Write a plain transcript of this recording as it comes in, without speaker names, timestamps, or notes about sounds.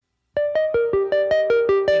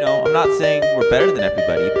I'm not saying we're better than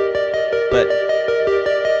everybody, but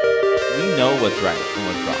we know what's right and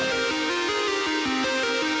what's wrong.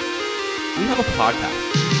 We have a podcast.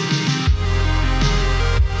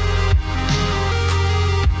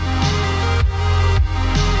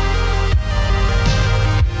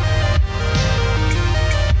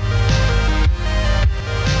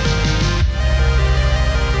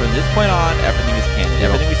 From this point on, everything is canon.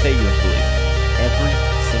 Everything we say, you must believe. Every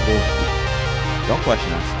single week. Don't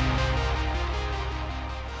question us.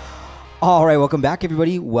 All right, welcome back,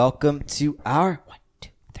 everybody. Welcome to our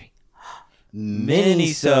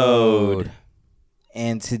mini-sode.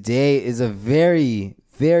 And today is a very,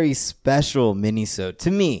 very special mini-sode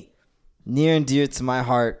to me, near and dear to my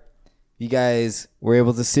heart. You guys were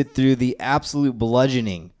able to sit through the absolute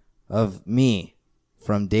bludgeoning of me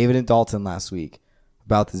from David and Dalton last week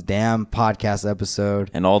about this damn podcast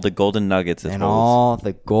episode. And all the golden nuggets. And all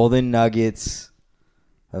the golden nuggets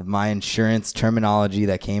of my insurance terminology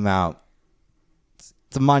that came out.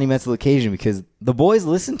 It's a monumental occasion because the boys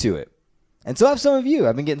listen to it. And so have some of you.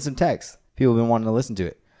 I've been getting some texts. People have been wanting to listen to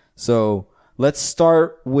it. So let's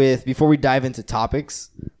start with, before we dive into topics,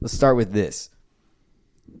 let's start with this.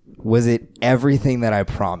 Was it everything that I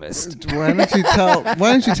promised? Why don't you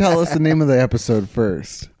tell us the name of the episode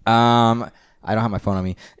first? I don't have my phone on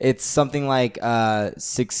me. It's something like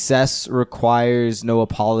success requires no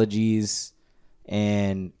apologies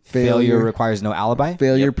and failure requires no alibi.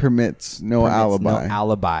 Failure permits no alibi. No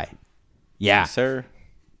alibi. Yeah, yes, sir.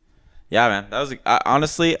 Yeah, man. That was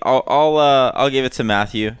honestly. I'll give it to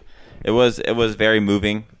Matthew. It was very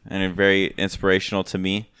moving and very inspirational to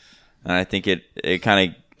me, and I think it kind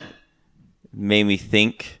of made me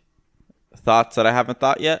think thoughts that I haven't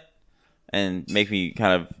thought yet, and make me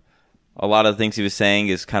kind of. A lot of the things he was saying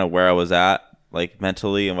is kind of where I was at, like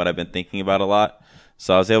mentally, and what I've been thinking about a lot.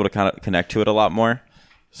 So I was able to kind of connect to it a lot more.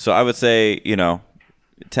 So I would say, 10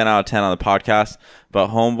 out of 10 on the podcast. But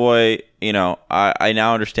Homeboy, I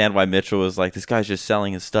now understand why Mitchell was like, this guy's just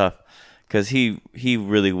selling his stuff. Because he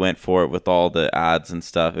really went for it with all the ads and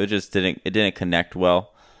stuff. It just didn't connect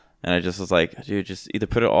well. And I just was like, dude, just either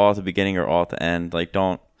put it all at the beginning or all at the end. Like,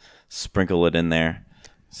 don't sprinkle it in there.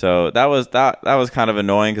 So that was kind of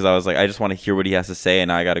annoying because I was like, I just want to hear what he has to say,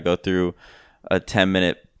 and I got to go through a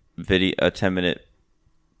 10-minute video, a 10-minute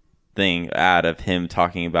ad of him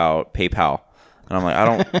talking about PayPal, and I'm like, I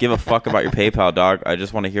don't give a fuck about your PayPal, dog. I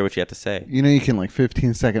just want to hear what you have to say. You can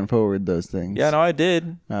 15-second forward those things. Yeah, no, I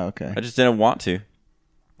did. Oh, okay. I just didn't want to.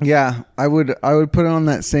 Yeah, I would put it on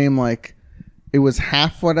that same it was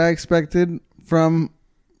half what I expected from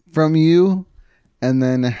you, and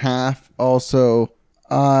then half also.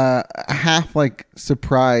 Half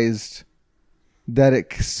surprised that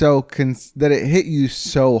it hit you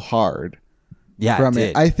so hard. Yeah, from it it.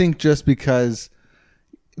 did. I think just because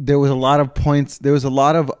there was a lot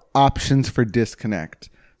of options for disconnect.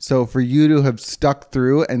 So for you to have stuck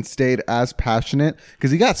through and stayed as passionate,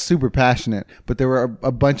 because he got super passionate, but there were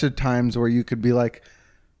a bunch of times where you could be like,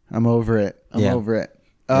 I'm over it. I'm over it.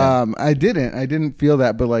 Yeah. I didn't feel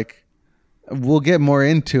that, but we'll get more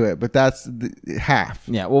into it, but that's half.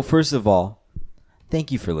 Yeah. Well, first of all,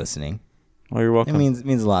 thank you for listening. Well, you're welcome. It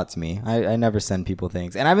means a lot to me. I never send people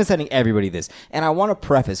things, and I've been sending everybody this. And I want to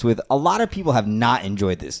preface with, a lot of people have not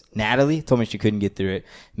enjoyed this. Natalie told me she couldn't get through it.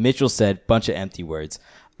 Mitchell said bunch of empty words.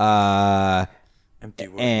 Empty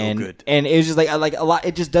word, no good. And it was just like a lot.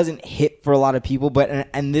 It just doesn't hit for a lot of people. But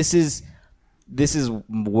and this is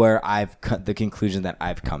where I've cut the conclusion that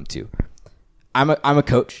I've come to. I'm a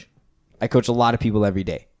coach. I coach a lot of people every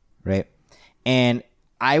day, right? And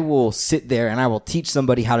I will sit there and I will teach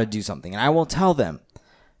somebody how to do something. And I will tell them,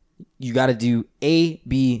 you got to do A,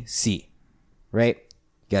 B, C, right?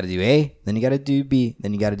 You got to do A, then you got to do B,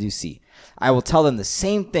 then you got to do C. I will tell them the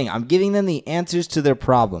same thing. I'm giving them the answers to their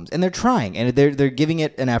problems. And they're trying, and they're giving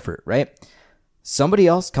it an effort, right? Somebody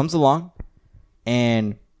else comes along,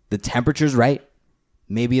 and the temperature's right.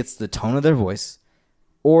 Maybe it's the tone of their voice.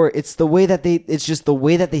 Or it's the way that it's just the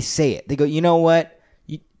way that they say it. They go, you know what?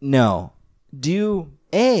 No. Do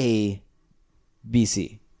A, B,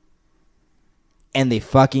 C. And they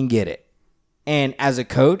fucking get it. And as a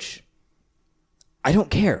coach, I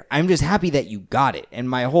don't care. I'm just happy that you got it. And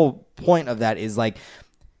my whole point of that is I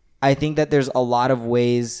think that there's a lot of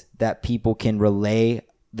ways that people can relay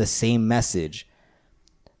the same message.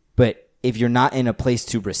 But if you're not in a place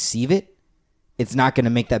to receive it, it's not going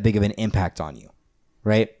to make that big of an impact on you.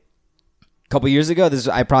 Right? A couple years ago,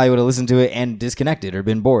 I probably would have listened to it and disconnected or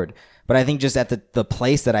been bored. But I think just at the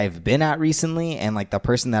place that I've been at recently and the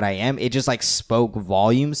person that I am, it just spoke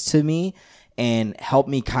volumes to me. and help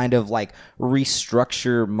me kind of like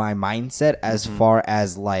restructure my mindset as far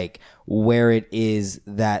as like where it is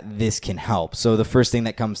that this can help. So the first thing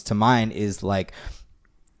that comes to mind is like,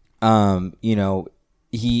 you know,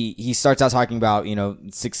 he starts out talking about, you know,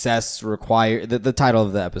 success require the title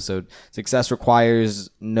of the episode, success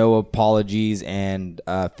requires no apologies and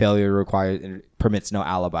failure permits no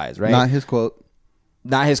alibis, right? Not his quote.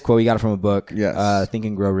 Not his quote. He got it from a book. Yes. Think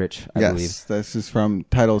and Grow Rich, I believe. Yes, this is from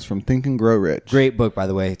titles from Think and Grow Rich. Great book, by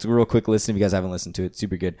the way. It's a real quick listen if you guys haven't listened to it.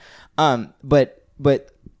 Super good. But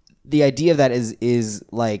the idea of that is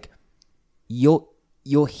like you'll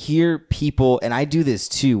hear people, and I do this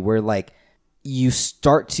too, where like you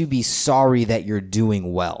start to be sorry that you're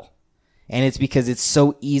doing well, and it's because it's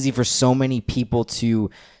so easy for so many people to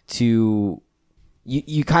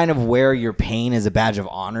you kind of wear your pain as a badge of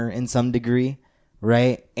honor in some degree.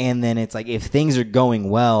 Right. And then it's like, if things are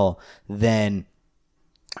going well, then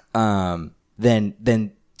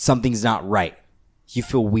something's not right. You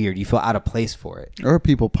feel weird. You feel out of place for it. Or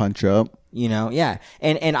people punch up. You know? Yeah.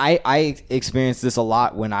 And I experienced this a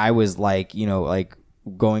lot when I was like, you know, like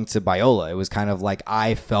going to Biola. It was kind of like,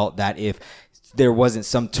 I felt that if there wasn't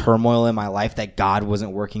some turmoil in my life, that God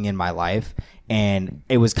wasn't working in my life. And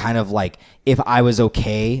it was kind of like, if I was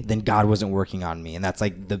okay, then God wasn't working on me. And that's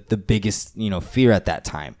like the biggest, you know, fear at that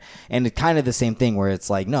time. And it's kind of the same thing where it's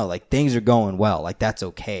like, no, like things are going well. Like that's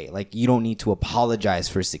okay. Like you don't need to apologize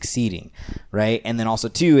for succeeding. Right. And then also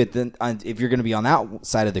too, if you're going to be on that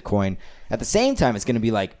side of the coin, at the same time, it's going to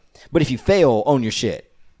be like, but if you fail, own your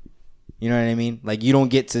shit. You know what I mean? Like you don't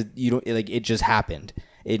get to, you don't like, it just happened.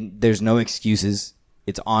 There's no excuses.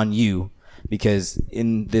 It's on you. Because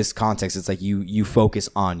in this context, it's like you focus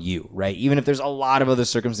on you, right? Even if there's a lot of other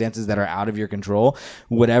circumstances that are out of your control,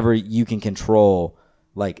 whatever you can control,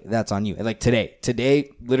 like that's on you. And like today,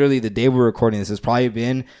 literally the day we're recording this has probably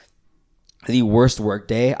been the worst work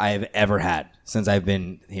day I have ever had since I've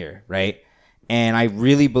been here, right? And I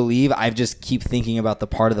really believe I just keep thinking about the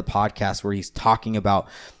part of the podcast where he's talking about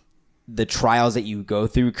the trials that you go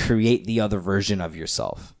through create the other version of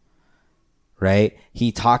yourself. Right?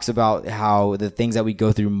 He talks about how the things that we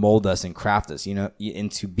go through mold us and craft us, you know,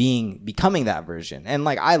 into becoming that version. And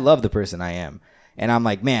like, I love the person I am. And I'm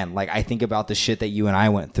like, man, like I think about the shit that you and I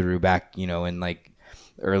went through back, you know, in like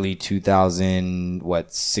early 16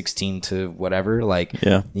 to whatever. Like,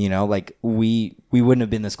 yeah, you know, like we wouldn't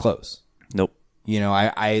have been this close. Nope. You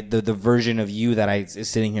know, the version of you that is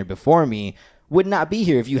sitting here before me would not be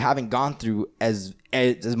here if you haven't gone through as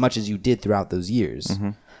much as you did throughout those years.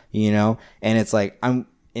 Mm-hmm. You know, and it's like, I'm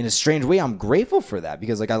in a strange way, I'm grateful for that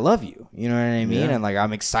because like I love you, you know what I mean? Yeah. And like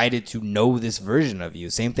I'm excited to know this version of you.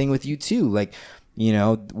 Same thing with you too. Like, you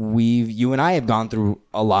know, you and I have gone through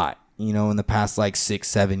a lot, you know, in the past like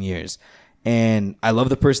 6-7 years. And I love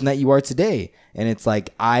the person that you are today. And it's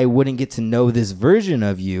like, I wouldn't get to know this version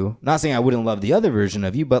of you. Not saying I wouldn't love the other version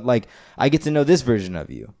of you, but like I get to know this version of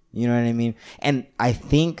you. You know what I mean? And I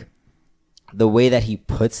think the way that he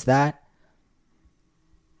puts that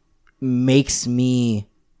makes me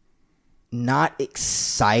not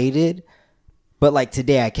excited, but like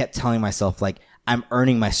today I kept telling myself like I'm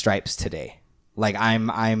earning my stripes today. Like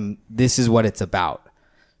this is what it's about.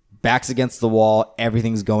 Back's against the wall,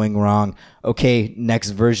 everything's going wrong. Okay, next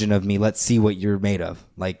version of me, let's see what you're made of.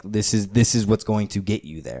 Like this is what's going to get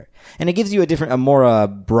you there. And it gives you a more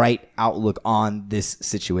bright outlook on this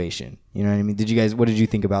situation. You know what I mean? What did you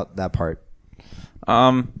think about that part?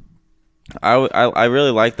 I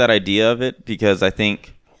really like that idea of it because I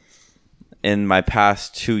think in my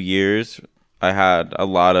past 2 years I had a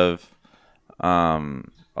lot of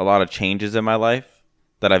changes in my life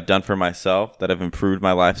that I've done for myself that have improved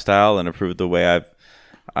my lifestyle and improved the way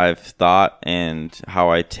I've thought and how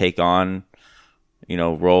I take on, you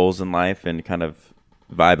know, roles in life and kind of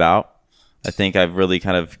vibe out. I think I've really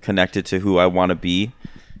kind of connected to who I want to be,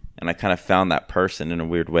 and I kind of found that person in a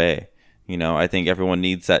weird way. You know, I think everyone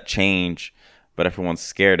needs that change, but everyone's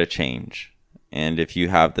scared of change. And if you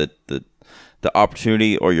have the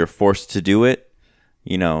opportunity or you're forced to do it,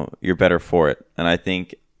 you know, you're better for it. And I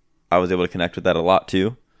think I was able to connect with that a lot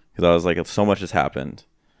too, because I was like, so much has happened.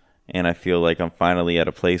 And I feel like I'm finally at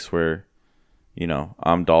a place where, you know,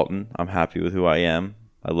 I'm Dalton. I'm happy with who I am.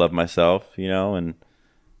 I love myself, you know, and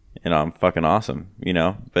I'm fucking awesome, you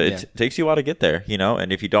know. But it takes you a while to get there, you know.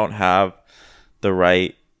 And if you don't have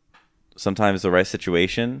sometimes the right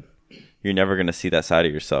situation, you're never going to see that side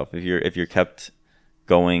of yourself. If you're kept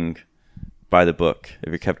going by the book, if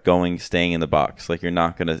you're kept going, staying in the box, like you're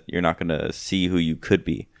not gonna see who you could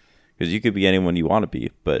be, because you could be anyone you want to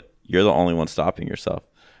be, but you're the only one stopping yourself.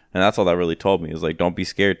 And that's all that really told me, is like, don't be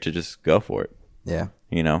scared to just go for it. Yeah.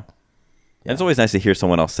 You know? And it's always nice to hear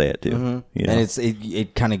someone else say it too. You know? And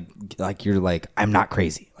it kind of like you're like, I'm not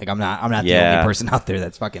crazy. Like I'm not the Yeah. only person out there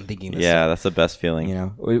that's fucking thinking this. Yeah, that's the best feeling. You know,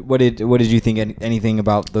 what did you think? Anything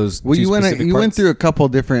about those? Well, two you specific went parts? through a couple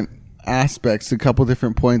different aspects, a couple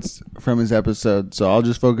different points from his episode. So I'll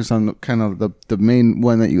just focus on kind of the main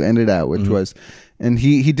one that you ended at, which was, and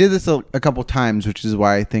he did this a couple times, which is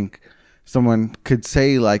why I think someone could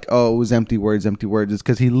say like, oh, it was empty words, is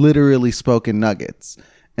because he literally spoke in nuggets.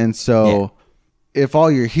 And so if all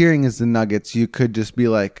you're hearing is the nuggets, you could just be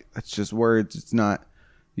like, it's just words. It's not,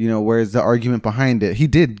 where's the argument behind it? He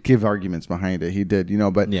did give arguments behind it. He did,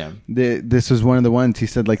 but this was one of the ones he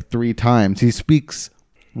said like 3 times. He speaks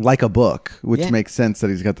like a book, which makes sense that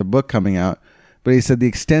he's got the book coming out. But he said the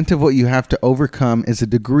extent of what you have to overcome is a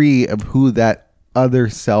degree of who that other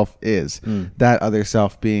self is. That other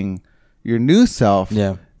self being your new self.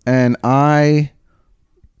 Yeah. And I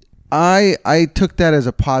took that as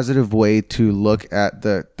a positive way to look at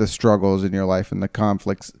the struggles in your life and the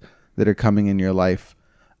conflicts that are coming in your life.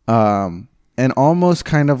 And almost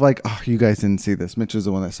kind of like, oh, you guys didn't see this. Mitch is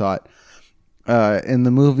the one that saw it. In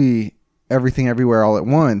the movie Everything Everywhere All at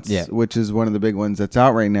Once, which is one of the big ones that's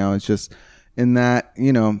out right now. It's just in that,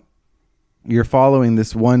 you're following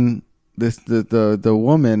this one, the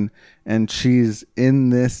woman, and she's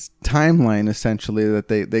in this timeline essentially that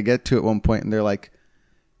they get to at one point, and they're like,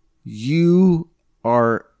 you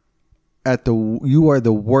are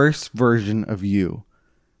the worst version of you,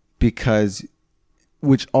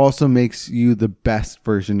 which also makes you the best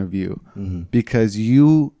version of you, because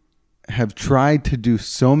you have tried to do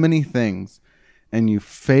so many things and you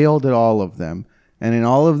failed at all of them. And in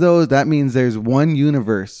all of those, that means there's one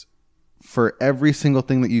universe for every single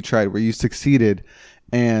thing that you tried where you succeeded,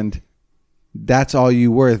 and that's all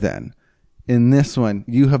you were then. In this one,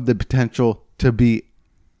 you have the potential to be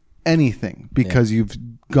anything because you've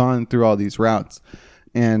gone through all these routes.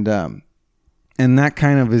 And that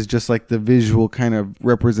kind of is just like the visual kind of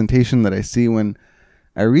representation that I see when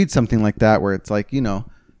I read something like that, where it's like,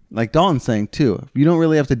 like Dalton's saying too, if you don't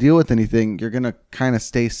really have to deal with anything, you're going to kind of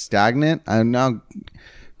stay stagnant. And now,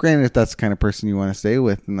 granted, if that's the kind of person you want to stay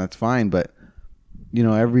with, then that's fine. But,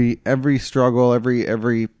 every struggle,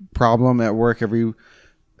 every problem at work, every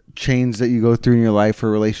change that you go through in your life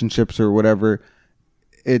or relationships or whatever,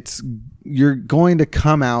 you're going to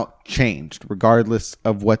come out changed regardless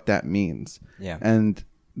of what that means. Yeah. And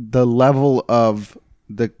the level of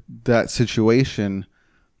that situation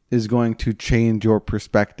is going to change your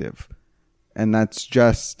perspective. And that's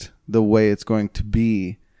just the way it's going to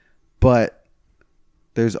be. But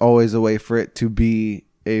there's always a way for it to be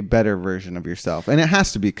a better version of yourself. And it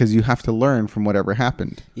has to be, because you have to learn from whatever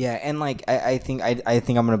happened. Yeah, and like I think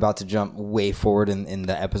I'm about to jump way forward in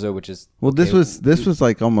the episode, which is this was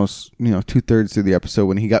like almost 2/3 through the episode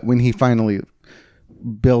when he finally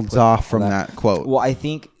builds off from that quote. Well, I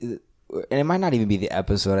think, and it might not even be the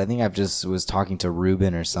episode. I think I've just was talking to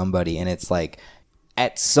Ruben or somebody, and it's like,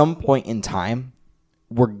 at some point in time,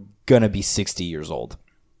 we're gonna be 60 years old.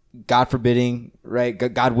 God forbidding, right?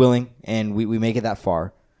 God willing, and we make it that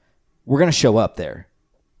far. We're gonna show up there.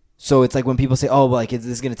 So it's like when people say, "Oh, like is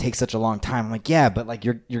this gonna take such a long time?" I'm like, "Yeah, but like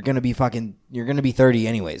you're gonna be 30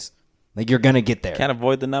 anyways. Like you're gonna get there. Can't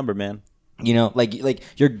avoid the number, man.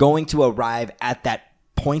 Like you're going to arrive at that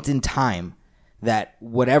point in time that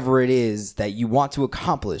whatever it is that you want to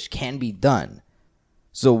accomplish can be done.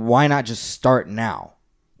 So why not just start now?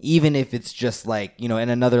 Even if it's just like, and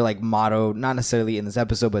another like motto, not necessarily in this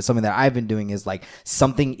episode, but something that I've been doing is like,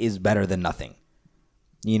 something is better than nothing.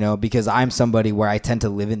 Because I'm somebody where I tend to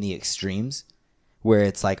live in the extremes, where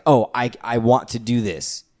it's like, oh, I want to do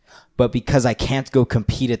this, but because I can't go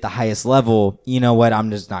compete at the highest level, you know what? I'm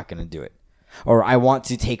just not going to do it. Or I want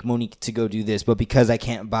to take Monique to go do this, but because I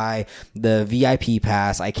can't buy the VIP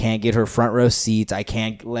pass, I can't get her front row seats, I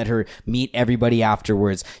can't let her meet everybody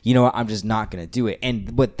afterwards, you know what, I'm just not going to do it.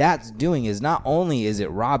 And what that's doing is, not only is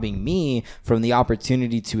it robbing me from the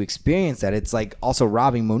opportunity to experience that, it's like also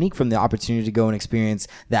robbing Monique from the opportunity to go and experience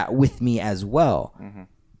that with me as well. Mm-hmm.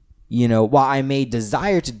 While I may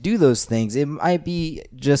desire to do those things, it might be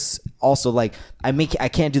just also like I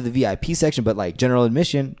can't do the VIP section, but like general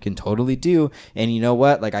admission can totally do. And you know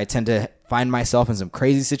what? Like I tend to find myself in some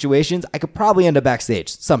crazy situations. I could probably end up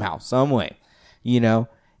backstage somehow, some way,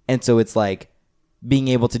 And so it's like being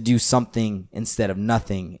able to do something instead of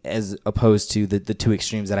nothing, as opposed to the two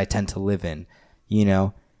extremes that I tend to live in,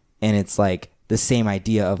 And it's like the same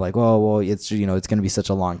idea of like, well, it's it's going to be such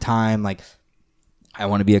a long time, like. I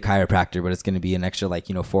want to be a chiropractor, but it's going to be an extra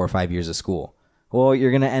 4 or 5 years of school. Well, you're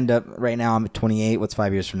going to end up, right now I'm 28. What's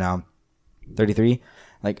 5 years from now? 33?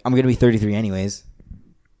 Like, I'm going to be 33 anyways.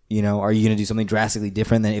 You know, are you going to do something drastically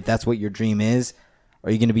different than if that's what your dream is?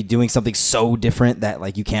 Are you going to be doing something so different that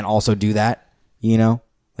like you can't also do that? You know,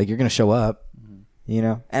 like you're going to show up, you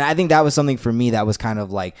know? And I think that was something for me that was kind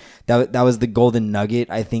of like, that was the golden nugget.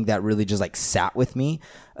 I think that really just like sat with me.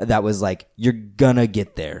 That was like, you're going to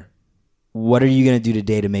get there. What are you going to do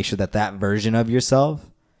today to make sure that that version of yourself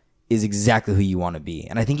is exactly who you want to be?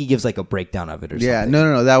 And I think he gives like a breakdown of it or something.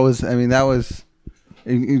 No. That was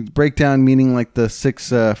breakdown, meaning like the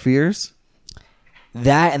 6 fears.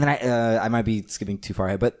 That, and then I might be skipping too far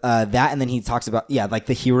ahead, but that, and then he talks about, like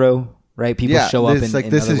the hero, right? People show up in this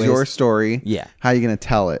other is ways. your story. Yeah. How are you going to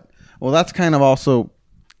tell it? Well, that's kind of also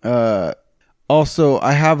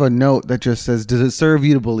I have a note that just says, does it serve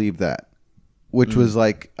you to believe that? Which was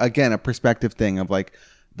like, again, a perspective thing of like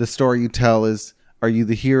the story you tell is, are you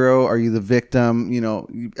the hero? Are you the victim? You know,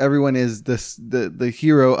 everyone is the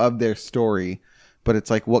hero of their story, but it's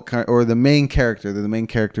like what kind, or the main character, they're the main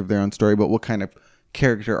character of their own story, but what kind of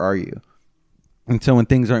character are you? And so when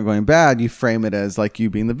things aren't going bad, you frame it as like you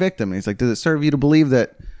being the victim. And he's like, does it serve you to believe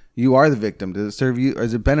that you are the victim? Does it serve you, or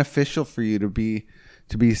is it beneficial for you to be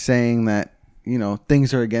saying that, you know,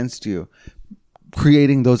 things are against you?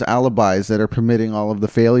 Creating those alibis that are permitting all of the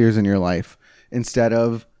failures in your life instead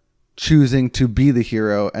of choosing to be the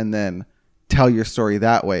hero and then tell your story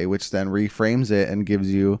that way, which then reframes it and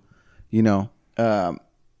gives you, you know,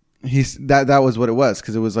 that was what it was.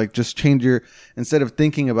 Cause it was like, just change your, instead of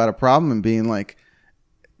thinking about a problem and being like,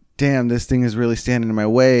 damn, this thing is really standing in my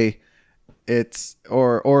way. It's,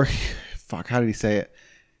 or fuck, how did he say it?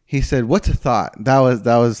 He said, what's a thought? That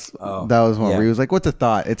was one where he was like, what's a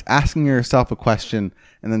thought? It's asking yourself a question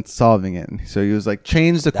and then solving it. So he was like,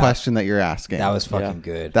 change the question that you're asking. That was fucking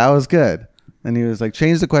good. That was good. And he was like,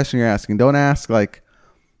 change the question you're asking. Don't ask like,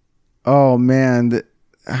 oh man,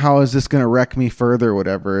 how is this going to wreck me further or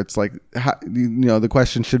whatever. It's like, how, you know, the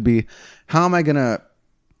question should be, how am I going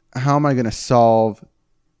to solve,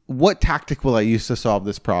 what tactic will I use to solve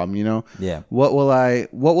this problem? You know, what will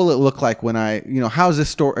it look like when I, you know, how's this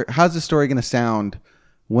story going to sound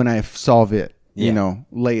when I solve it, you know,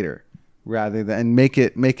 later, rather than make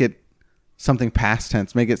it something past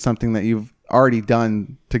tense, make it something that you've already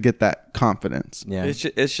done to get that confidence. Yeah.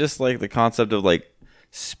 It's just like the concept of like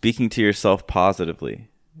speaking to yourself positively,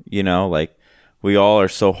 you know, like we all are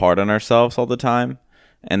so hard on ourselves all the time.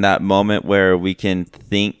 And that moment where we can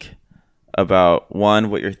think about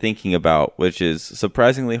what you're thinking about, which is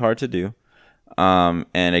surprisingly hard to do, and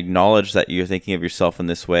acknowledge that you're thinking of yourself in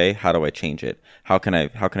this way. How do I change it? How can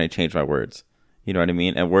I change my words? You know what I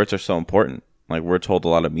mean? And words are so important. Like words hold a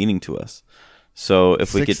lot of meaning to us. So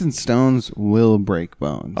if we could, sticks and stones will break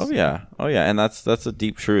bones. Oh yeah, and that's a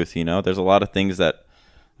deep truth. You know, there's a lot of things that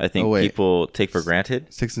I think people take for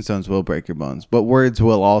granted. Sticks and stones will break your bones, but words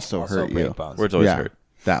will also hurt you. Bones. Words always hurt.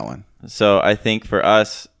 That one. So I think for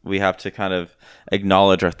us, we have to kind of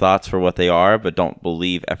acknowledge our thoughts for what they are, but don't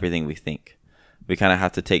believe everything we think. We kind of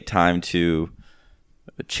have to take time to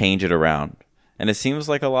change it around. And it seems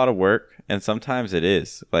like a lot of work, and sometimes it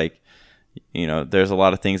is. Like, you know, there's a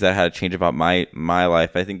lot of things that I had to change about my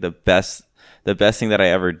life. I think the best thing that I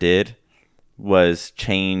ever did was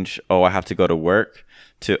change, I have to go to work,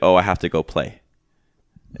 to, I have to go play.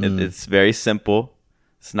 It's very simple.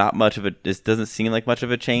 It's not much of it doesn't seem like much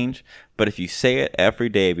of a change, but if you say it every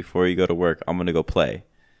day before you go to work, I'm going to go play,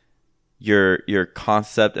 your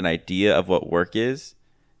concept and idea of what work is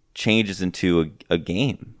changes into a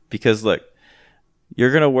game. Because look,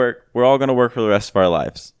 you're going to work, we're all going to work for the rest of our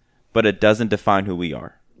lives, but it doesn't define who we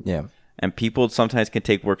are. Yeah. And people sometimes can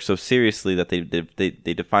take work so seriously that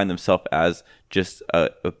they define themselves as just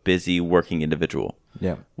a busy working individual.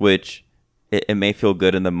 Yeah. Which it may feel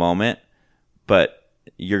good in the moment, but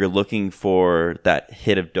you're looking for that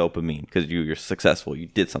hit of dopamine because you're successful. You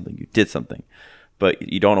did something, but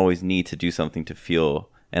you don't always need to do something to feel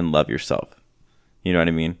and love yourself. You know what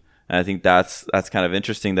I mean? And I think that's kind of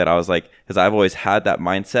interesting that I was like, because I've always had that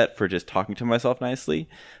mindset for just talking to myself nicely,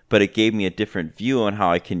 but it gave me a different view on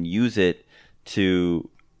how I can use it to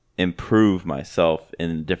improve myself in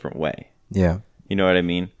a different way. Yeah. You know what I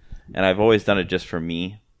mean? And I've always done it just for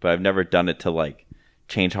me, but I've never done it to like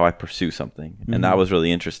change how I pursue something. And that was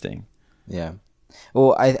really interesting. Yeah.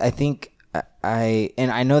 Well, I think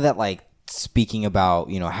I know that like speaking about,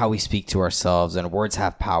 you know, how we speak to ourselves and words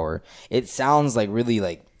have power, it sounds like really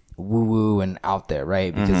like woo woo and out there,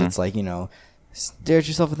 right? Because it's like, you know, stare at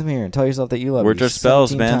yourself in the mirror and tell yourself that you love Words you are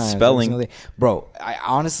spells, man. times, Spelling. bro. I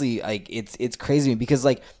honestly like it's crazy to me because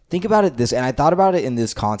like think about it this, and I thought about it in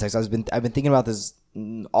this context. I've been thinking about this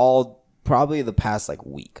all probably the past like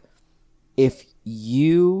week. If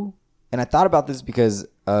you, and I thought about this because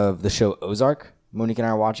of the show Ozark. Monique and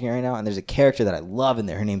I are watching it right now, and there's a character that I love in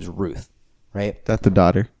there. Her name's Ruth, right? That's the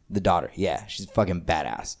daughter. The daughter, yeah, she's fucking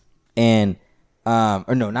badass. And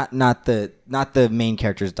or no, not the main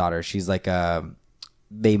character's daughter. She's like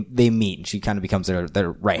they meet, and she kind of becomes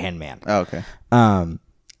their right hand man. Oh, okay.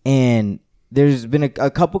 And there's been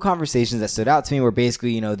a couple conversations that stood out to me where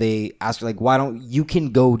basically, they ask her like, why don't you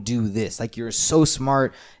can go do this? Like, you're so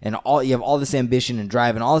smart and you have all this ambition and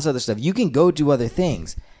drive and all this other stuff. You can go do other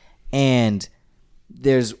things. And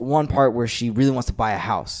there's one part where she really wants to buy a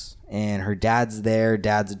house, and her dad's there.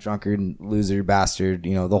 Dad's a drunkard, loser, bastard,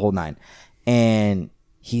 the whole nine. And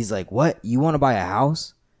he's like, what? You want to buy a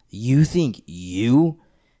house? You think you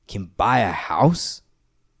can buy a house?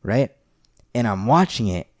 Right? And I'm watching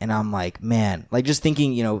it, and I'm like, man, like just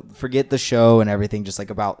thinking, forget the show and everything, just like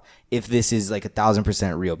about if this is like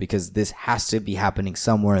 1,000% real, because this has to be happening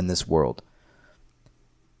somewhere in this world.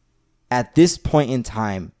 At this point in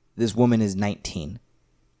time, this woman is 19.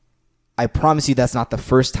 I promise you that's not the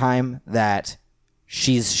first time that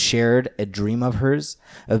she's shared a dream of hers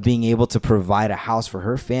of being able to provide a house for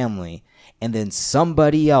her family, and then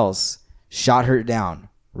somebody else shot her down,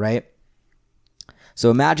 right? So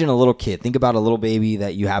imagine a little kid. Think about a little baby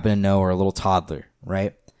that you happen to know, or a little toddler,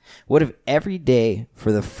 right? What if every day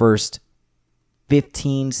for the first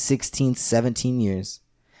 15, 16, 17 years,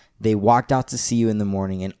 they walked out to see you in the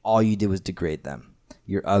morning and all you did was degrade them?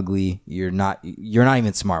 You're ugly. You're not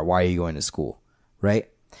even smart. Why are you going to school? Right?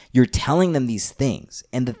 You're telling them these things,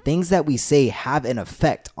 and the things that we say have an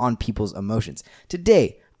effect on people's emotions.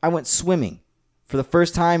 Today, I went swimming for the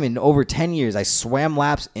first time in over 10 years. I swam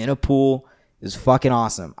laps in a pool. It was fucking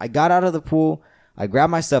awesome. I got out of the pool. I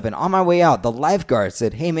grabbed my stuff, and on my way out, the lifeguard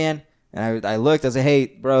said, "Hey, man." And I looked. I said, "Hey,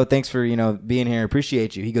 bro, thanks for being here. I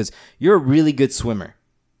appreciate you." He goes, "You're a really good swimmer."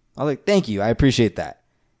 I was like, "Thank you. I appreciate that."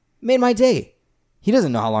 Made my day. He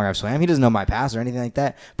doesn't know how long I've swam. He doesn't know my past or anything like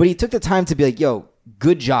that. But he took the time to be like, yo,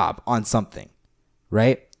 good job on something,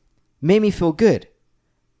 right? Made me feel good.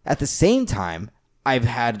 At the same time, I've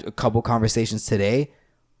had a couple conversations today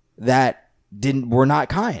that were not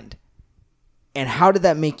kind. And how did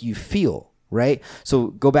that make you feel, right? So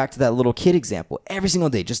go back to that little kid example. Every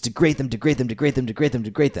single day, just degrade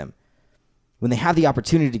them. When they have the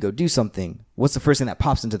opportunity to go do something, what's the first thing that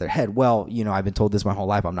pops into their head? Well, I've been told this my whole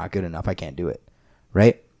life. I'm not good enough. I can't do it.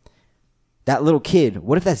 Right? That little kid,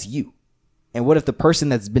 what if that's you? And what if the person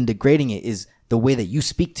that's been degrading it is the way that you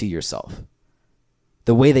speak to yourself?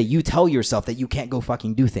 The way that you tell yourself that you can't go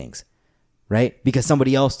fucking do things, right? Because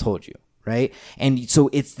somebody else told you, right? And so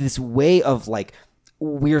it's this way of like,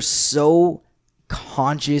 we're so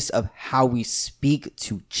conscious of how we speak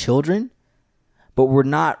to children, but we're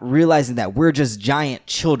not realizing that we're just giant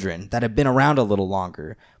children that have been around a little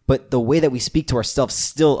longer. But the way that we speak to ourselves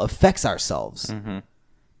still affects ourselves. Mm-hmm.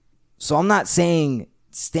 So I'm not saying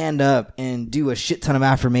stand up and do a shit ton of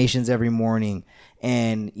affirmations every morning.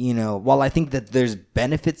 And, while I think that there's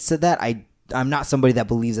benefits to that, I'm not somebody that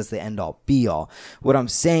believes that's the end all be all. What I'm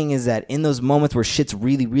saying is that in those moments where shit's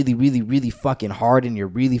really, really, really, really fucking hard and you're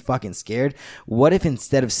really fucking scared, what if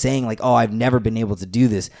instead of saying like, oh, I've never been able to do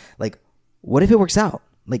this, like, what if it works out?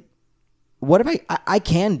 Like, what if I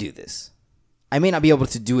can do this? I may not be able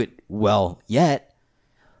to do it well yet.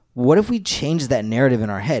 What if we change that narrative in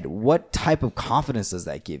our head? What type of confidence does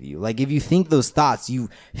that give you? Like, if you think those thoughts, you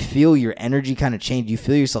feel your energy kind of change. You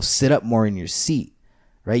feel yourself sit up more in your seat,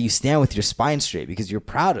 right? You stand with your spine straight because you're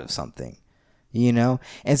proud of something, And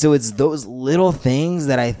so it's those little things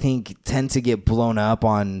that I think tend to get blown up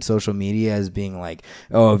on social media as being like,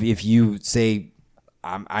 oh, if you say,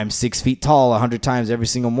 I'm 6 feet tall 100 times every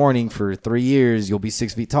single morning for 3 years, you'll be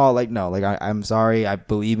 6 feet tall. Like, no, like I'm sorry.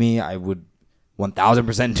 Believe me, I would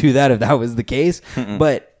 1000% do that if that was the case.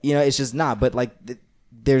 But, it's just not. But like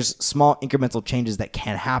there's small incremental changes that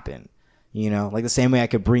can happen, like the same way I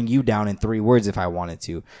could bring you down in 3 words if I wanted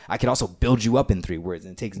to. I could also build you up in 3 words,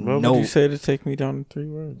 and it takes what would you say to take me down in 3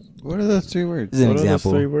 words? What are those 3 words? This is an what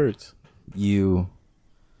example. Are those 3 words? You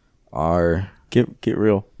are get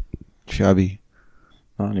real. Chubby.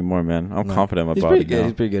 Not anymore, man. I'm confident in my He's body pretty good. now.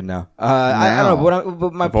 He's pretty good now. I don't know,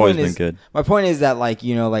 but my I've point always is, been good. My point is that like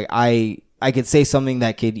I could say something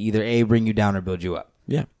that could either bring you down or build you up.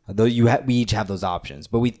 Yeah. Though we each have those options,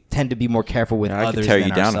 but we tend to be more careful with I others. could tear than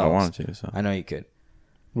you down ourselves. if I wanted to. So. I know you could.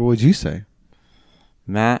 What would you say?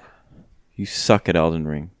 Matt, you suck at Elden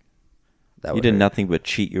Ring. You did nothing but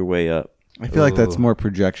cheat your way up. I feel like that's more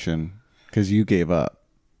projection because you gave up.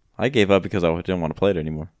 I gave up because I didn't want to play it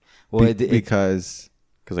anymore. Well, because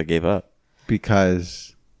I gave up.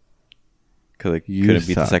 Because I you couldn't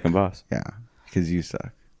beat the suck. second boss. Yeah, because you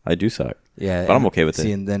suck. I do suck. Yeah, but I'm okay with see,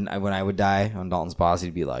 it. and then when I would die on Dalton's boss,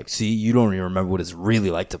 he'd be like, "See, you don't even remember what it's really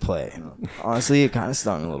like to play." Honestly, it kind of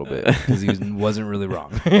stung a little bit because he wasn't really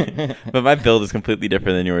wrong. But my build is completely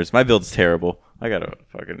different than yours. My build's terrible. I gotta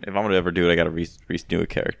fucking, if I'm gonna ever do it, I gotta renew a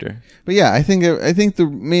character. But yeah, I think the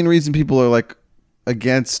main reason people are like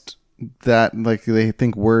against that, like they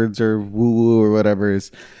think words are woo woo or whatever,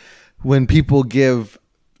 is when people give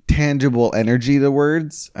tangible energy to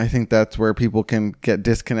words. I think that's where people can get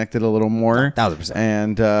disconnected a little more.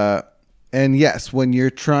 1,000%. And yes, when you're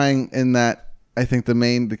trying in that, I think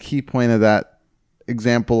the key point of that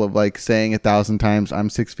example of like saying 1,000 times, I'm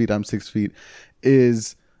 6 feet,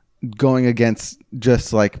 is going against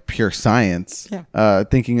just like pure science. Yeah.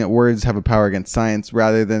 Thinking that words have a power against science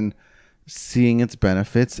rather than seeing its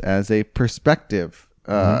benefits as a perspective,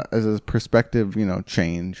 as a perspective,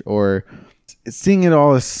 change, or seeing it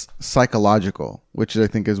all as psychological, which I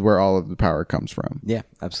think is where all of the power comes from. Yeah,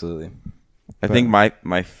 absolutely. I think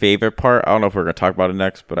my favorite part, I don't know if we're going to talk about it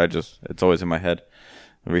next, but it's always in my head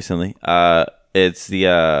recently. It's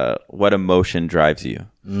the what emotion drives you.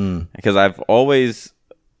 Because I've always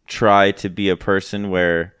tried to be a person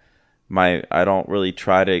where I don't really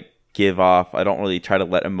try to give off. I don't really try to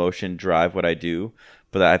let emotion drive what I do,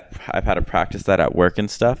 but I've had to practice that at work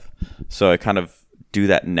and stuff. So I kind of do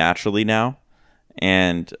that naturally now.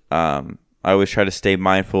 And I always try to stay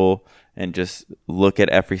mindful and just look at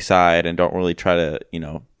every side and don't really try to,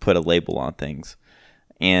 put a label on things.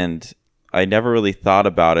 And I never really thought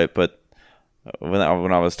about it, but when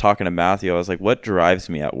I was talking to Matthew, I was like, what drives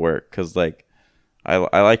me at work? Because like I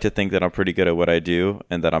like to think that I'm pretty good at what I do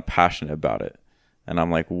and that I'm passionate about it. And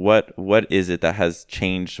I'm like, what is it that has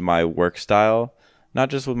changed my work style? Not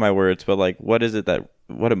just with my words, but like, what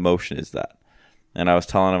emotion is that? And I was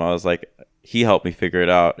telling him, I was like, he helped me figure it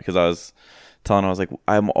out, because I was telling him, I was like,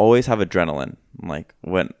 I always have adrenaline. Like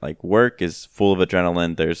when like work is full of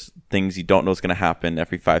adrenaline, there's things you don't know what's going to happen.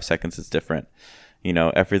 Every 5 seconds is different.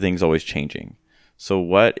 Everything's always changing. So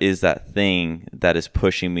what is that thing that is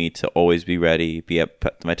pushing me to always be ready, be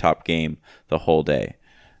at my top game the whole day?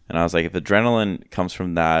 And I was like, if adrenaline comes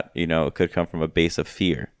from that, it could come from a base of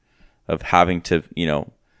fear, of having to,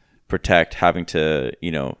 protect, having to,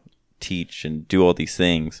 teach and do all these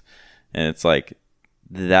things. And it's like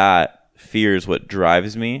that fear is what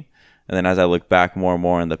drives me. And then as I look back more and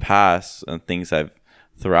more in the past and things I've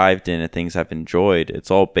thrived in and things I've enjoyed,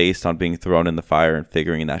 it's all based on being thrown in the fire and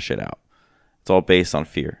figuring that shit out. It's all based on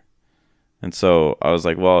fear. And so I was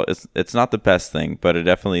like, well, it's not the best thing, but it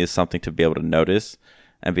definitely is something to be able to notice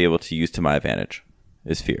and be able to use to my advantage,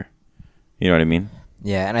 is fear. You know what I mean?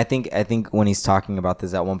 Yeah, and I think when he's talking about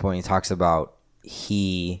this at one point, he talks about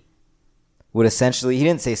he would essentially, he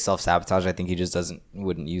didn't say self-sabotage. I think he just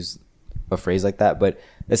wouldn't use a phrase like that. But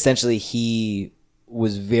essentially, he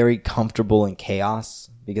was very comfortable in chaos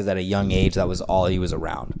because at a young age, that was all he was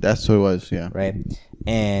around. That's what it was, yeah. Right?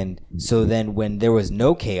 And so then when there was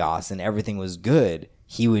no chaos and everything was good,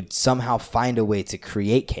 he would somehow find a way to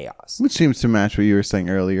create chaos. Which seems to match what you were saying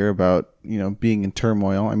earlier about, being in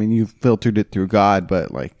turmoil. I mean, you filtered it through God,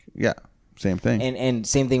 but like, yeah, same thing. And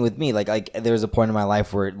same thing with me. Like there was a point in my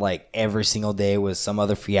life where like every single day was some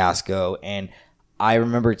other fiasco. And I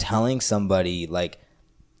remember telling somebody like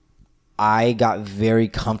I got very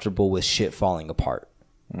comfortable with shit falling apart.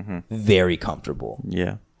 Mm-hmm. Very comfortable.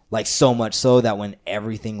 Yeah. Like so much so that when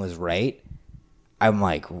everything was right, I'm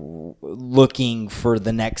like looking for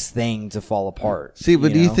the next thing to fall apart. See,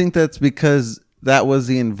 but do you think that's because that was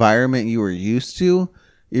the environment you were used to,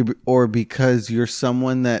 or because you're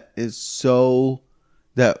someone that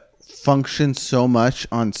functions so much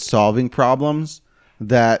on solving problems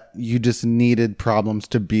that you just needed problems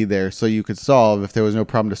to be there so you could solve? If there was no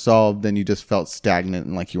problem to solve, then you just felt stagnant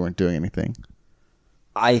and like you weren't doing anything.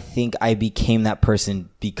 I think I became that person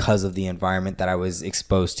because of the environment that I was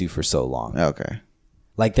exposed to for so long. Okay.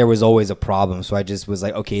 Like there was always a problem. So I just was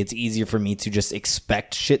like, okay, it's easier for me to just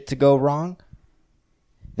expect shit to go wrong.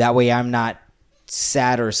 That way I'm not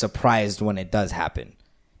sad or surprised when it does happen.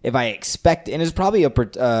 If I expect, and it's probably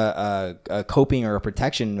a coping or a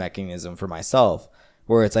protection mechanism for myself,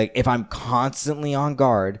 where it's like if I'm constantly on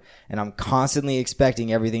guard and I'm constantly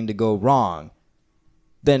expecting everything to go wrong,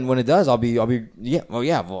 then when it does, I'll be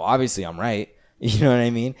well, obviously I'm right. You know what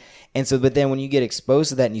I mean? And so, but then when you get exposed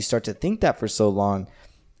to that and you start to think that for so long,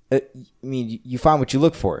 you find what you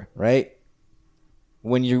look for, right?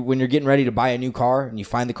 When you're getting ready to buy a new car and you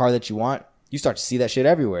find the car that you want, you start to see that shit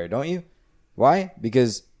everywhere, don't you? Why?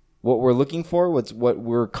 Because what we're looking for, what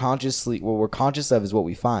we're conscious of is what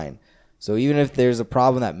we find. So even if there's a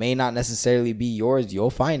problem that may not necessarily be yours,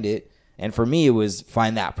 you'll find it And for me, it was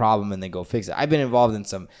find that problem and then go fix it. I've been involved in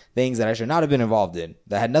some things that I should not have been involved in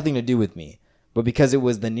that had nothing to do with me. But because it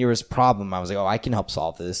was the nearest problem, I was like, oh, I can help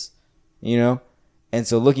solve this, you know? And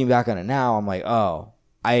so looking back on it now, I'm like, oh,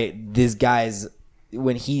 this guy's,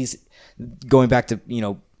 when he's going back to, you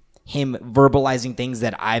know, him verbalizing things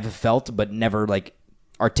that I've felt but never like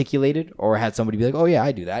articulated or had somebody be like, oh yeah,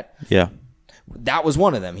 I do that. Yeah. That was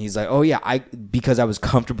one of them. He's like, oh yeah, because I was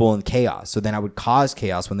comfortable in chaos. So then I would cause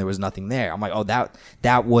chaos when there was nothing there. I'm like, oh,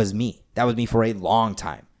 that was me. That was me for a long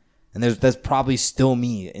time. And that's probably still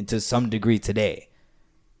me to some degree today.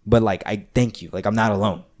 But like, I thank you. Like, I'm not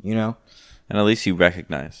alone, you know? And at least you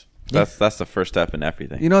recognize. That's the first step in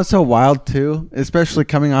everything. You know, it's so wild too, especially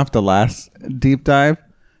coming off the last deep dive.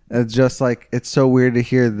 It's just like, it's so weird to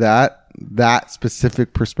hear that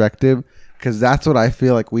specific perspective, because that's what I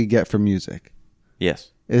feel like we get from music.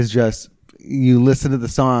 Yes. Is just, you listen to the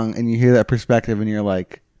song and you hear that perspective and you're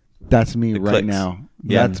like, that's me right clicks. now.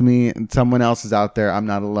 Yeah. That's me, and someone else is out there. I'm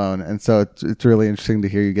not alone. And so it's really interesting to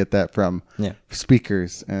hear you get that from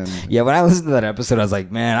speakers. And yeah, when I listened to that episode, I was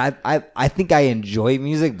like, man, I think I enjoy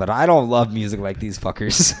music, but I don't love music like these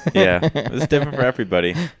fuckers. Yeah, it's different for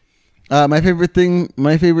everybody. my favorite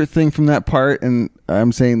thing from that part, and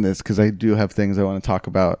I'm saying this because I do have things I want to talk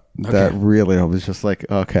about that really I was just like,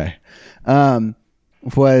 okay,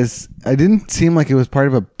 was I didn't seem like it was part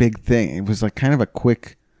of a big thing. It was like kind of a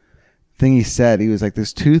quick thing he said. He was like,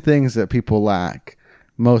 there's two things that people lack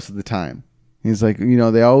most of the time. He's like, you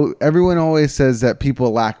know, everyone always says that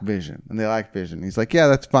people lack vision, and they lack vision. He's like, yeah,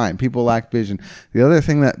 that's fine. People lack vision. The other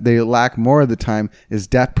thing that they lack more of the time is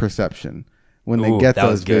depth perception when they get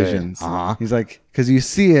those visions. Uh-huh. He's like, because you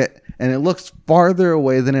see it and it looks farther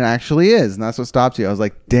away than it actually is, and that's what stops you. I was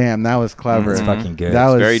like, damn, that was clever. That's fucking good. That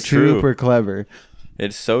was very super true. Clever.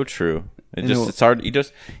 It's so true. It's hard.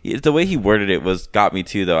 The way he worded it got me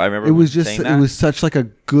too, though. I remember It was just, saying that. it was such like a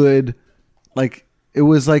good, like, it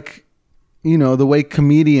was like, you know, the way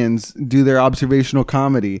comedians do their observational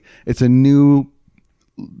comedy. It's a new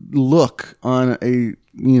look on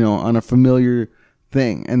a familiar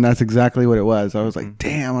thing, and that's exactly what it was. I was like,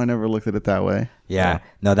 damn, I never looked at it that way. Yeah.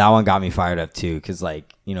 No, that one got me fired up too, because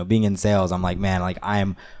like, you know, being in sales, I'm like, man, like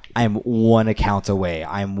I'm one account away.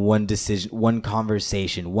 I'm one decision, one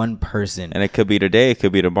conversation, one person. And it could be today, it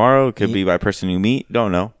could be tomorrow, it could be by person you meet.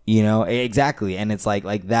 Don't know. You know, exactly. And it's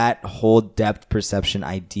like that whole depth perception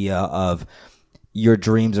idea of your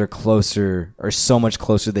dreams are so much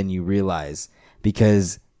closer than you realize,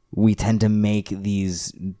 because we tend to make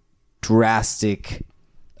these drastic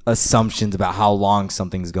assumptions about how long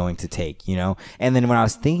something's going to take, you know? And then when I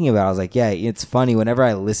was thinking about it, I was like, yeah, it's funny. Whenever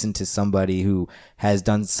I listen to somebody who has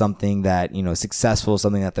done something that, you know, successful,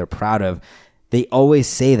 something that they're proud of, they always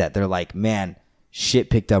say that. They're like, man, shit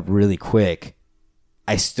picked up really quick.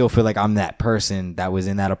 I still feel like I'm that person that was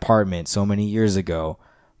in that apartment so many years ago,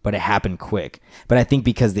 but it happened quick. But I think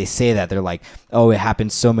because they say that, they're like, oh, it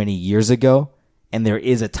happened so many years ago, and there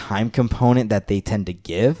is a time component that they tend to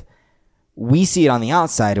give. We see it on the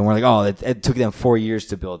outside and we're like, oh, it took them 4 years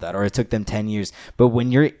to build that, or it took them 10 years. But when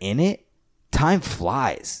you're in it, time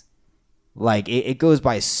flies. Like it goes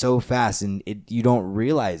by so fast, and you don't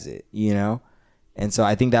realize it, you know? And so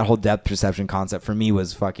I think that whole depth perception concept for me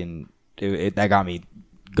was that got me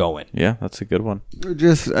going. Yeah, that's a good one. I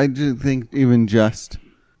just think even just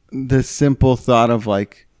the simple thought of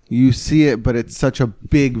like, you see it, but it's such a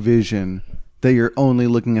big vision that you're only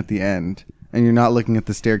looking at the end. And you're not looking at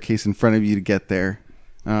the staircase in front of you to get there.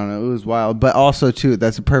 I don't know. It was wild. But also, too,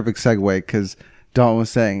 that's a perfect segue, because Dalton was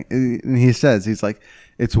saying, and he's like,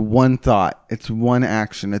 it's one thought, it's one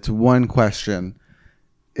action, it's one question,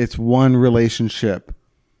 it's one relationship,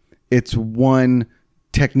 it's one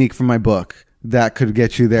technique from my book that could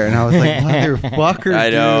get you there. And I was like, motherfucker, I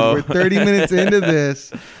know. dude, we're 30 minutes into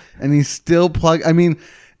this, and he's still plugged. I mean,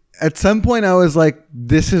 at some point I was like,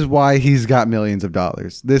 this is why he's got millions of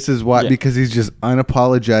dollars. This is why, because he's just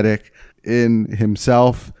unapologetic in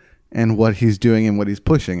himself and what he's doing and what he's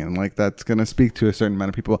pushing. And like, that's going to speak to a certain amount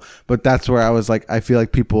of people. But that's where I was like, I feel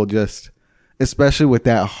like people just, especially with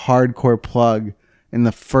that hardcore plug in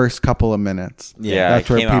the first couple of minutes. Yeah,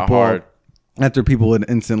 that's it where came out hard. That's where people would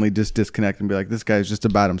instantly just disconnect and be like, this guy's just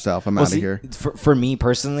about himself. I'm out of here. For me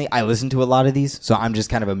personally, I listen to a lot of these, so I'm just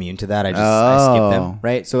kind of immune to that. I skip them,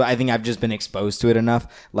 right? So I think I've just been exposed to it enough.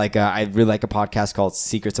 Like I really like a podcast called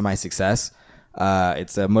Secrets of My Success.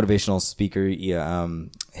 It's a motivational speaker,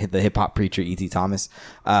 the hip hop preacher E.T. Thomas.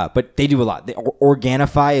 But they do a lot.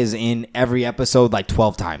 Organifi is in every episode like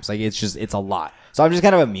 12 times. Like it's a lot. So I'm just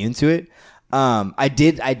kind of immune to it. I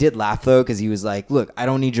did laugh though, because he was like, look, I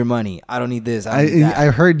don't need your money. I don't need this. I don't need that. I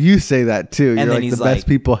heard you say that too. And You're then like, he's the best like,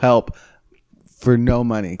 people help for no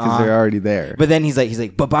money because they're already there. But then he's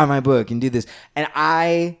like, but buy my book and do this. And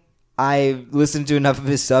I listened to enough of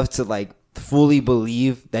his stuff to like fully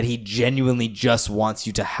believe that he genuinely just wants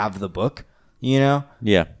you to have the book. You know?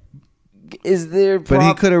 Yeah. Is there? But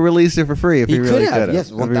he could have released it for free if he really could have.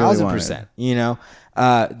 Yes, 1,000%. You know,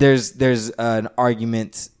 there's an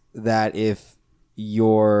argument that if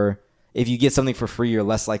you get something for free, you're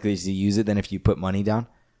less likely to use it than if you put money down.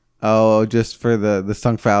 Oh, just for the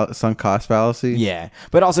sunk cost fallacy? Yeah.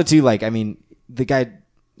 But also too, like, I mean, the guy,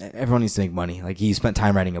 everyone needs to make money. Like, he spent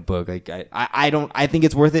time writing a book. Like, I think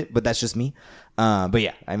it's worth it, but that's just me. But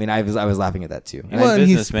yeah, I mean, I was laughing at that too. Well, and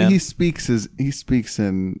he speaks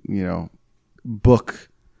in, you know, book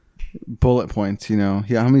bullet points, you know.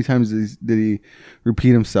 How many times did he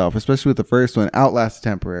repeat himself, especially with the first one? Outlast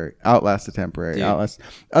the temporary.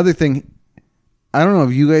 Other thing, I don't know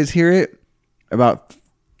if you guys hear it, about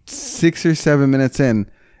 6 or 7 minutes in,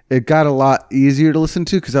 it got a lot easier to listen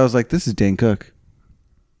to because I was like, this is Dane Cook.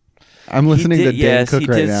 I'm listening to Dane Cook right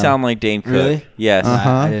now. He did sound like Dane Cook. Really? Yes.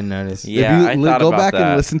 I didn't notice. Yeah, if you go back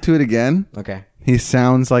and listen to it again, Okay. he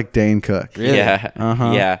sounds like Dane Cook. Really? Yeah.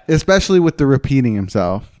 Yeah. Especially with the repeating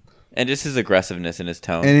himself. And just his aggressiveness in his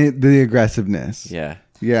tone. And the aggressiveness. Yeah.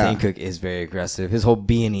 Yeah. Dane Cook is very aggressive. His whole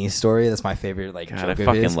B&E story, that's my favorite. Like, God, joke I of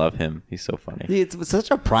fucking his. love him. He's so funny. It's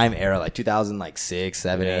such a prime era, like 2006,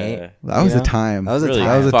 7, 8. That was a time. That was a Really, time.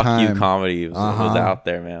 That was a fuck time. you comedy was out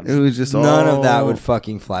there, man. It was just None of that would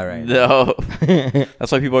fucking fly right now. No.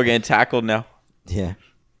 That's why people are getting tackled now. Yeah.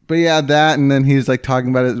 But yeah, that, and then he's like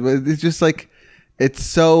talking about it. It's just like, it's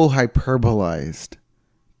so hyperbolized.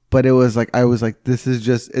 But it was like, I was like, this is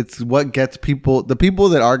just, it's what gets people, the people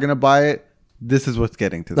that are going to buy it, this is what's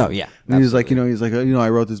getting to them. Oh, yeah. And he was like, I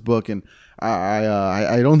wrote this book and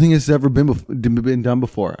I don't think it's ever been done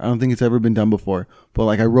before. I don't think it's ever been done before. But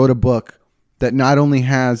like, I wrote a book that not only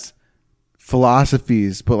has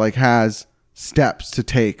philosophies, but like has steps to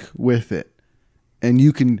take with it. And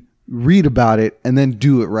you can read about it and then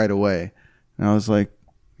do it right away. And I was like,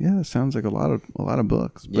 yeah, that sounds like a lot of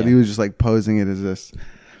books. But he was just like posing it as this.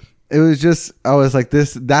 It was just, I was like,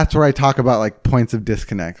 that's where I talk about like points of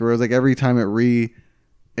disconnect, where it was like every time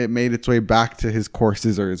it made its way back to his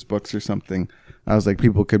courses or his books or something. I was like,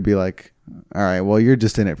 people could be like, all right, well, you're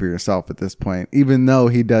just in it for yourself at this point, even though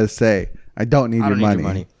he does say, I don't need your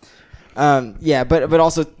money. Yeah, but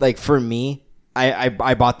also like for me,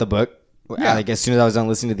 I bought the book like as soon as I was done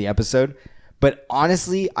listening to the episode. But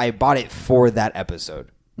honestly, I bought it for that episode.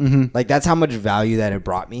 Mm-hmm. Like that's how much value that it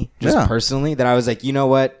brought me, just personally. That I was like, you know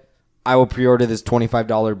what? I will pre-order this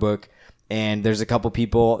 $25 book. And there's a couple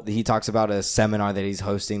people, he talks about a seminar that he's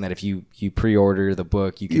hosting that if you pre-order the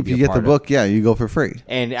book, you can if you get the book, you go for free.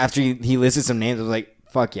 And after he listed some names, I was like,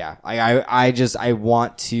 fuck yeah. I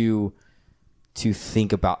want to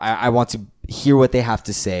think about, I want to hear what they have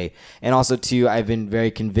to say. And also too, I've been very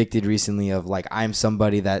convicted recently of like, I'm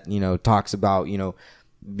somebody that, talks about,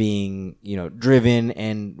 being, driven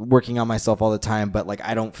and working on myself all the time. But like,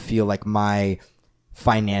 I don't feel like my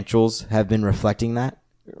financials have been reflecting that.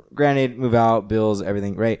 Granted, move out, bills,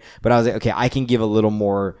 everything, right? But I was like, okay, I can give a little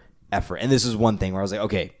more effort. And this is one thing where I was like,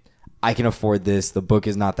 okay, I can afford this. The book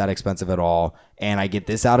is not that expensive at all. And I get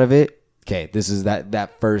this out of it. Okay, this is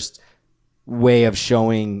that first way of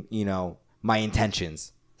showing, my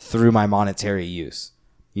intentions through my monetary use,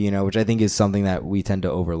 which I think is something that we tend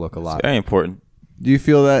to overlook a lot. It's very important. Do you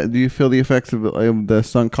feel the effects of the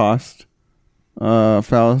sunk cost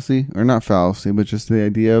fallacy, or not fallacy, but just the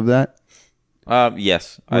idea of that?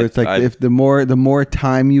 Yes. Where it's like if the more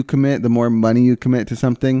time you commit, the more money you commit to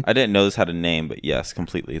something. I didn't know this had a name, but yes,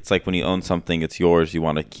 completely. It's like when you own something, it's yours. You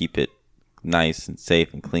want to keep it nice and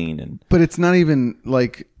safe and clean, but it's not even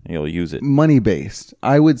like you'll use it money based.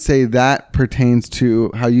 I would say that pertains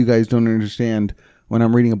to how you guys don't understand when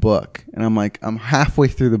I'm reading a book and I'm like, I'm halfway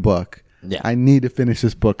through the book. Yeah, I need to finish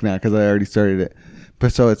this book now because I already started it.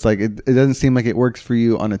 But so it's like it doesn't seem like it works for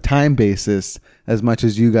you on a time basis as much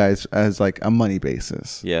as you guys as like a money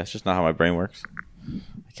basis. Yeah, it's just not how my brain works.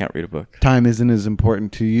 I can't read a book. Time isn't as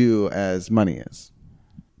important to you as money is.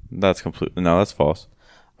 That's false.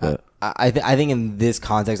 But I think in this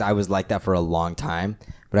context, I was like that for a long time.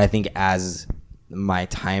 But I think as my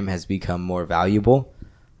time has become more valuable,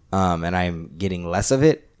 and I'm getting less of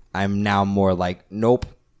it, I'm now more like, nope,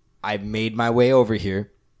 I've made my way over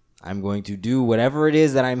here. I'm going to do whatever it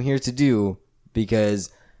is that I'm here to do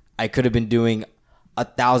because I could have been doing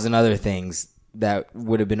 1,000 other things that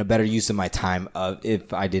would have been a better use of my time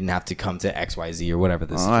if I didn't have to come to XYZ or whatever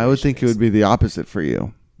this is. I would think it would be the opposite for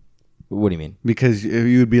you. What do you mean? Because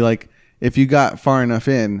you would be like, if you got far enough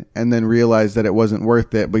in and then realized that it wasn't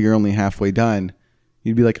worth it, but you're only halfway done,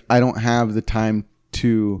 you'd be like, I don't have the time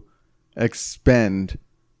to expend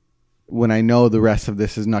when I know the rest of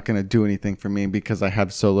this is not going to do anything for me because I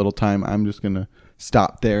have so little time. I'm just going to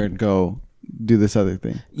stop there and go do this other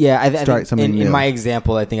thing. Yeah, I Start think something in new. my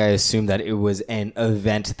example, I think I assumed that it was an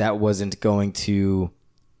event that wasn't going to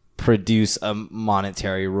produce a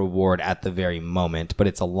monetary reward at the very moment, but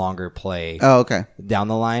it's a longer play Oh, okay. down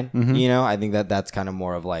the line. You know, I think that that's kind of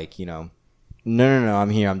more of like, you know, no, I'm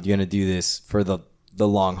here. I'm going to do this for the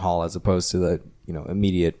long haul as opposed to the, you know,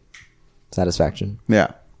 immediate satisfaction.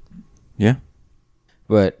 Yeah. Yeah.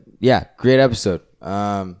 But yeah, great episode.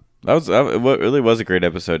 What really was a great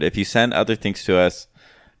episode. If you send other things to us,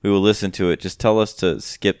 we will listen to it. Just tell us to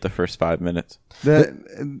skip the first 5 minutes.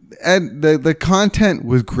 The content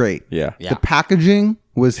was great. Yeah. Yeah. The packaging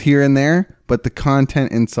was here and there, but the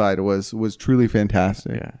content inside was truly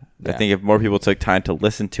fantastic. Yeah. I think if more people took time to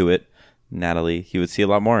listen to it, Natalie, you would see a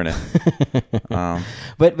lot more in it.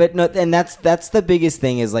 But no, and that's the biggest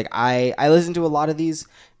thing is like I listened to a lot of these,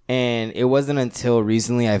 and it wasn't until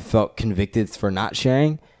recently I felt convicted for not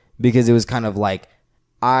sharing, because it was kind of like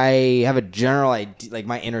I have a general idea, like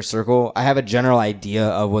my inner circle, I have a general idea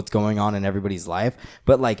of what's going on in everybody's life,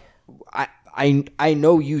 but like I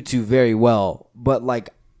know you two very well, but like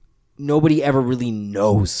nobody ever really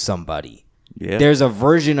knows somebody. Yeah. There's a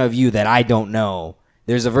version of you that I don't know.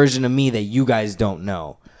 There's a version of me that you guys don't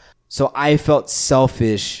know. So I felt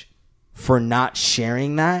selfish for not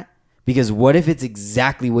sharing that, because what if it's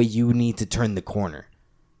exactly what you need to turn the corner?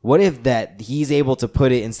 What if that he's able to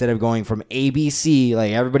put it, instead of going from ABC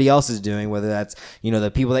like everybody else is doing, whether that's, you know, the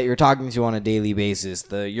people that you're talking to on a daily basis,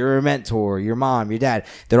 your mentor, your mom, your dad,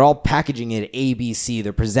 they're all packaging it ABC,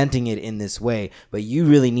 they're presenting it in this way, but you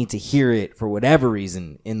really need to hear it for whatever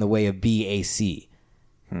reason in the way of BAC.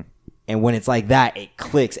 And when it's like that, it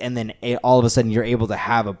clicks, and then all of a sudden you're able to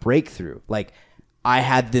have a breakthrough. Like I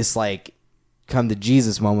had this like come to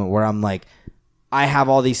Jesus moment where I'm like, I have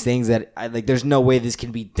all these things that there's no way this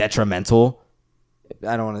can be detrimental.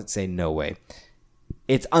 I don't want to say no way.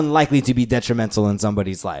 It's unlikely to be detrimental in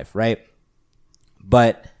somebody's life, right?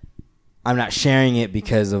 But I'm not sharing it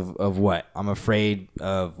because of what? I'm afraid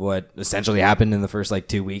of what essentially happened in the first like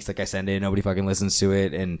 2 weeks. Like I send it, nobody fucking listens to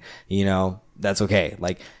it, and you know, that's okay.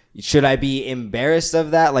 Like, should I be embarrassed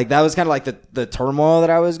of that? Like that was kind of like the turmoil that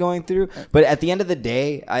I was going through. But at the end of the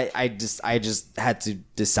day, I just had to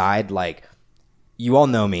decide, like, you all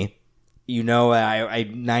know me. You know, I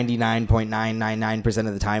 99.999%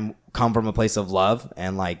 of the time come from a place of love,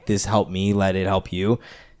 and like this helped me, let it help you.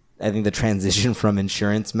 I think the transition from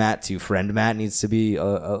insurance Matt to friend Matt needs to be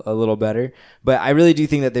a little better. But I really do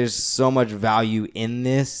think that there's so much value in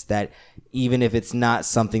this that even if it's not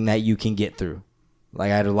something that you can get through.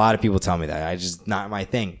 Like I had a lot of people tell me that. I just not my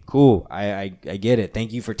thing. Cool. I get it.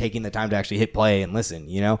 Thank you for taking the time to actually hit play and listen,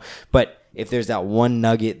 you know? But if there's that one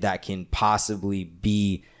nugget that can possibly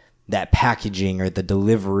be that packaging or the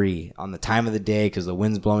delivery on the time of the day because the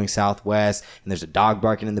wind's blowing southwest and there's a dog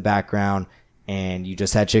barking in the background and you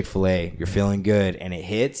just had Chick-fil-A, you're feeling good, and it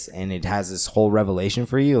hits and it has this whole revelation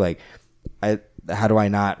for you, like, how do I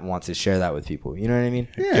not want to share that with people? You know what I mean?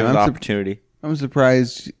 Yeah, Give it an opportunity. I'm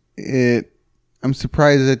surprised it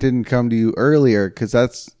didn't come to you earlier, because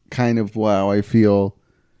that's kind of how I feel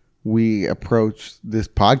we approach this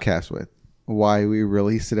podcast with. Why we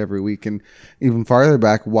release it every week, and even farther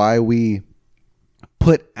back, why we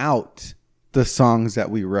put out the songs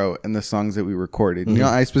that we wrote and the songs that we recorded. Mm-hmm. You know,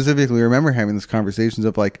 I specifically remember having these conversations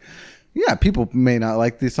of like, yeah, people may not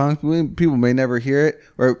like these songs, people may never hear it,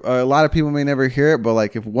 or a lot of people may never hear it, but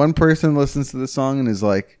like if one person listens to the song and is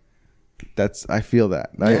like, I feel that,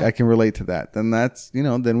 yeah. I can relate to that, then that's, you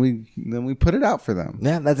know, then we put it out for them.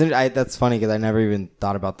 Yeah, that's funny, because I never even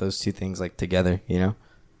thought about those two things like together, you know?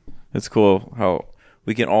 It's cool how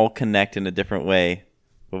we can all connect in a different way,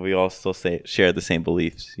 but we all still share the same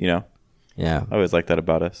beliefs, you know? Yeah. I always like that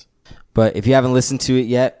about us. But if you haven't listened to it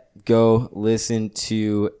yet, go listen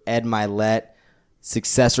to Ed Milet.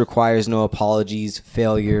 Success requires no apologies.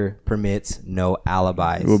 Failure permits no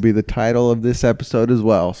alibis. It will be the title of this episode as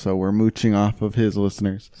well, so we're mooching off of his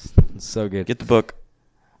listeners. So good. Get the book.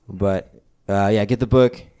 But, yeah, get the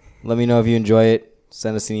book. Let me know if you enjoy it.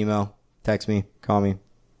 Send us an email. Text me. Call me.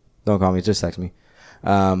 Don't call me, just text me.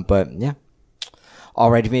 But yeah. All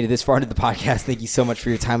right, if you made it this far into the podcast, thank you so much for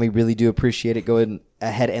your time. We really do appreciate it. Go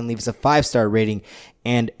ahead and leave us a 5-star rating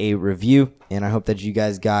and a review. And I hope that you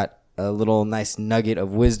guys got a little nice nugget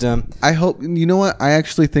of wisdom. I hope, you know what? I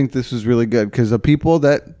actually think this was really good, because the people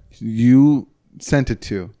that you sent it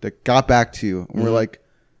to, that got back to you, and were like,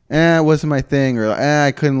 it wasn't my thing, or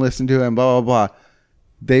I couldn't listen to it, and blah, blah, blah.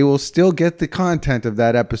 They will still get the content of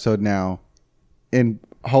that episode now. in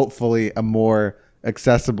hopefully a more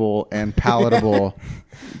accessible and palatable,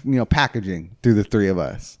 packaging through the three of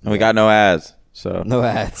us. And we got no ads, so No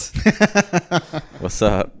ads. what's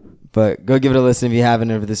up? But go give it a listen if you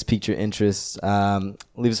haven't, if this piqued your interest.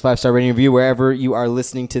 Leave us a 5-star rating review wherever you are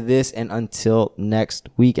listening to this. And until next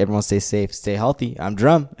week, everyone stay safe, stay healthy. I'm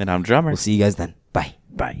Drum. And I'm Drummer. We'll see you guys then. Bye.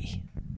 Bye.